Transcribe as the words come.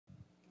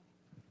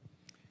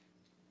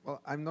Well,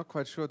 I'm not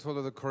quite sure to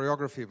follow the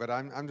choreography, but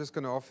I'm just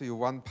going to offer you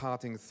one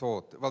parting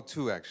thought. Well,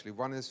 two, actually.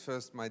 One is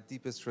first my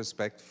deepest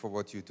respect for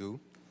what you do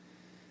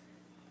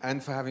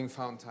and for having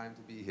found time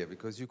to be here,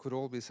 because you could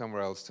all be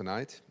somewhere else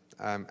tonight,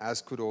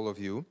 as could all of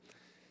you.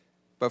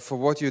 But for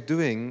what you're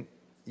doing,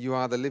 you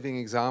are the living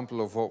example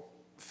of what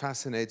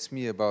fascinates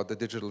me about the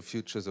digital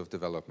futures of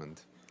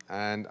development.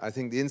 And I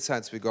think the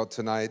insights we got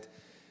tonight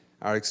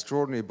are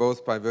extraordinary,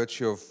 both by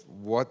virtue of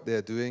what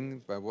they're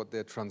doing, by what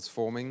they're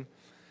transforming.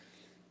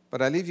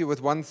 But I leave you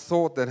with one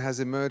thought that has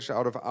emerged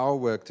out of our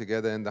work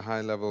together in the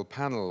high-level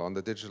panel on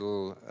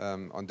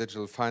the on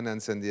digital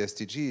finance and the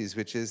SDGs,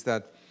 which is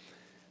that,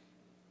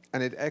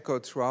 and it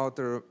echoed throughout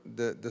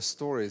the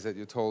stories that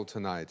you told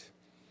tonight,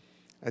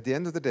 at the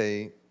end of the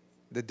day,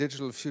 the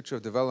digital future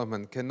of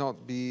development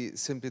cannot be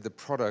simply the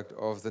product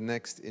of the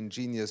next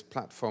ingenious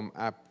platform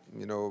app,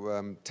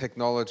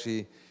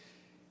 technology.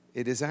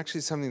 It is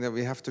actually something that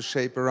we have to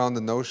shape around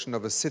the notion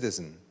of a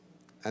citizen.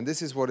 And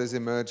this is what is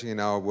emerging in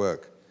our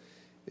work.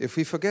 If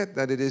we forget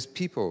that it is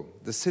people,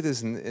 the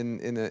citizen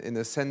in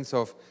a sense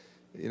of,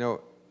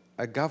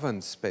 a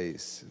governed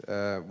space,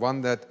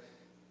 one that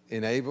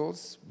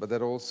enables, but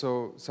that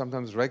also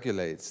sometimes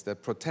regulates,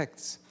 that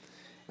protects,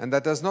 and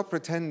that does not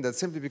pretend that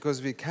simply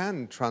because we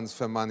can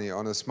transfer money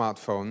on a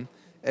smartphone,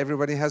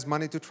 everybody has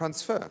money to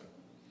transfer.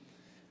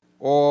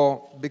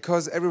 Or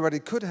because everybody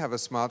could have a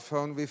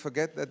smartphone, we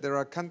forget that there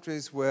are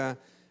countries where,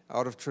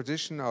 out of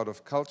tradition, out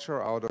of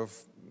culture, out of,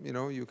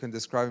 you can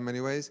describe in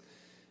many ways,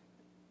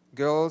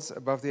 girls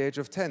above the age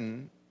of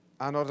 10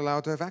 are not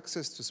allowed to have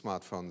access to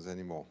smartphones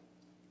anymore.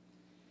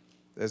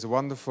 There's a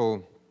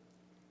wonderful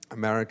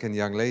American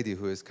young lady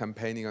who is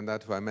campaigning on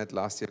that, who I met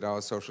last year at our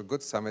Social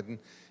Goods Summit, and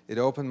it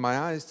opened my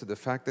eyes to the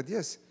fact that,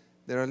 yes,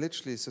 there are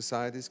literally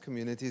societies,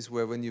 communities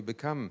where when you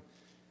become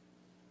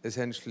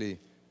essentially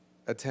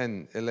a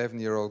 10,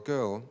 11-year-old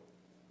girl,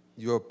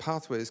 your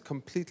pathway is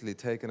completely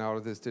taken out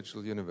of this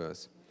digital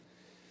universe.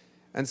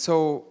 And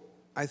so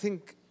I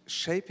think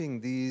shaping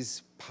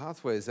these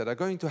pathways that are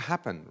going to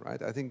happen,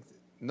 right? I think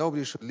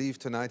nobody should leave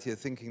tonight here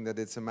thinking that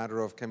it's a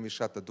matter of can we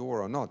shut the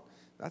door or not.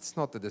 That's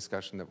not the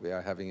discussion that we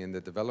are having in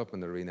the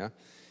development arena.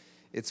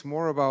 It's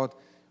more about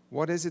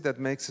what is it that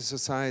makes a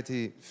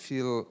society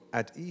feel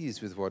at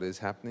ease with what is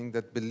happening,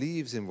 that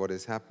believes in what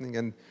is happening.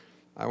 And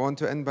I want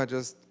to end by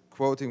just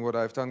quoting what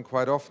I've done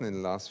quite often in the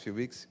last few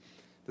weeks.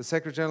 The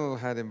Secretary General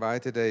had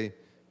invited a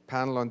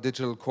panel on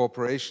digital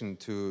cooperation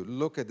to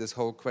look at this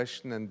whole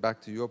question, and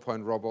back to your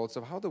point, Rob,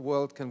 also, of how the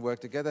world can work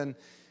together, and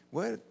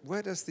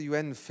where does the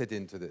UN fit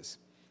into this?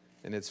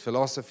 In its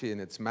philosophy, in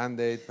its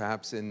mandate,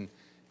 perhaps in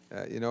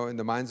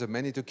the minds of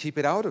many, to keep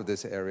it out of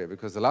this area,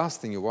 because the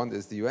last thing you want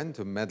is the UN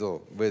to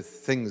meddle with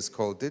things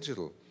called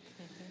digital.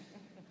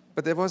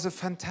 But there was a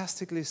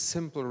fantastically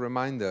simple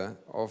reminder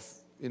of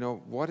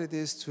what it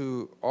is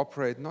to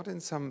operate not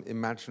in some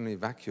imaginary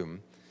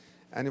vacuum.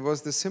 And it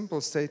was the simple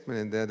statement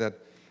in there that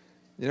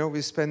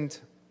we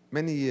spent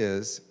many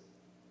years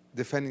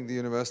defending the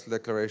Universal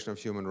Declaration of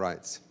Human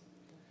Rights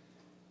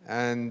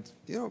and,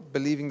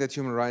 believing that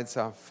human rights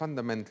are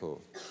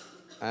fundamental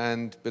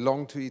and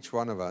belong to each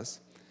one of us.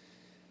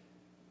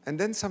 And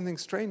then something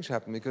strange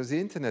happened, because the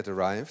internet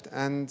arrived,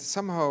 and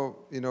somehow,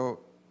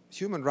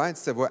 human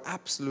rights that were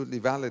absolutely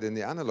valid in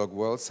the analog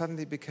world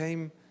suddenly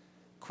became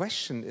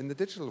questioned in the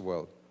digital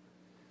world.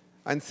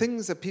 And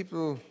things that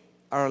people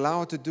are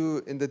allowed to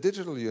do in the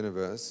digital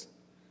universe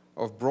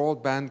of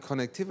broadband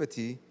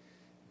connectivity,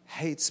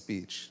 hate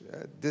speech,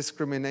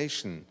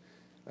 discrimination,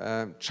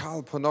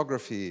 child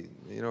pornography,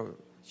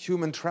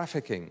 human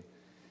trafficking.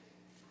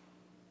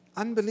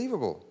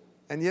 Unbelievable.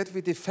 And yet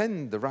we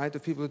defend the right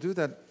of people to do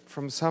that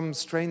from some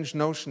strange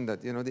notion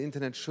that, the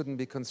internet shouldn't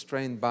be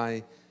constrained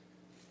by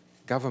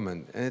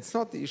government. And it's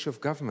not the issue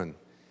of government.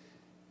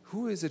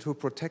 Who is it who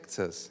protects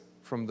us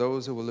from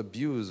those who will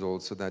abuse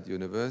also that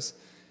universe?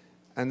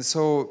 And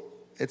so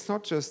it's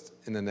not just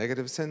in a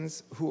negative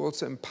sense, who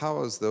also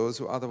empowers those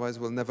who otherwise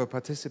will never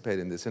participate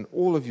in this. And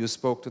all of you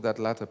spoke to that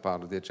latter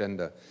part of the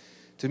agenda.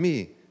 To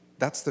me,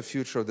 that's the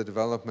future of the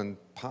development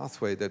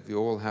pathway that we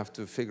all have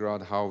to figure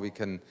out how we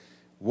can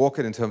walk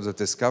it in terms of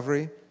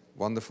discovery.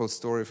 Wonderful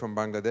story from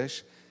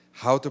Bangladesh.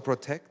 How to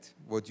protect,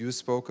 what you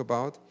spoke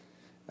about.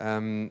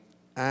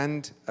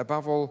 And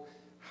above all,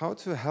 how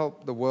to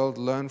help the world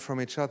learn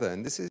from each other.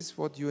 And this is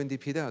what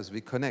UNDP does.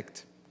 We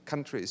connect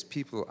countries,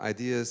 people,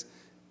 ideas,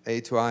 A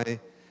to I,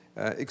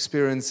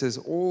 experiences,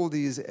 all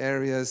these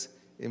areas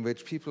in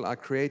which people are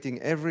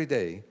creating every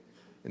day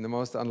in the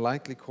most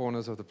unlikely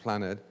corners of the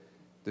planet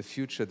the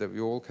future that we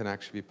all can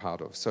actually be part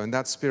of. So in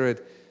that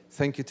spirit,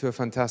 thank you to a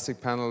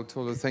fantastic panel.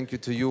 Tolu, thank you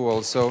to you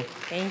also.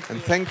 Thank you.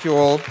 And thank you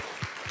all.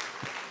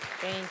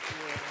 Thank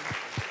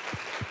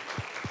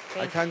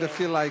you. I kind of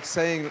feel like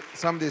saying,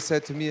 somebody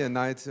said to me a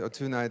night or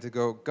two nights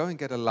ago, go and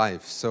get a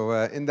life. So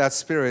in that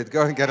spirit,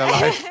 go and get a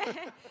life.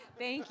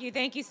 Thank you.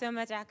 Thank you so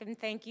much, Achim.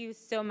 Thank you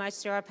so much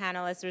to our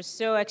panelists. We're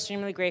so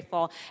extremely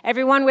grateful.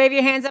 Everyone, wave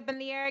your hands up in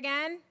the air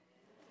again.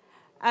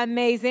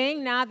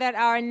 Amazing. Now that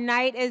our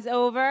night is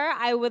over,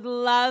 I would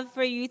love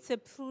for you to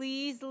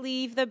please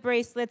leave the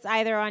bracelets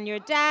either on your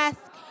desk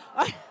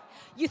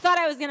You thought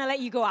I was going to let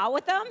you go out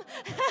with them?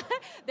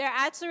 They're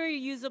actually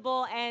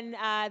reusable, and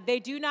they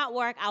do not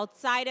work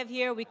outside of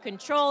here. We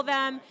control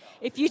them.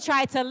 If you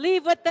try to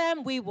leave with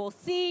them, we will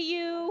see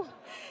you.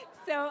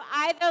 So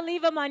either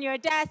leave them on your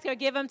desk or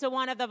give them to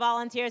one of the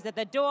volunteers at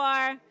the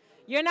door.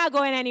 You're not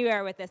going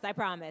anywhere with this, I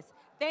promise.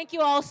 Thank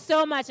you all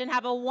so much, and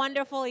have a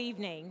wonderful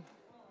evening.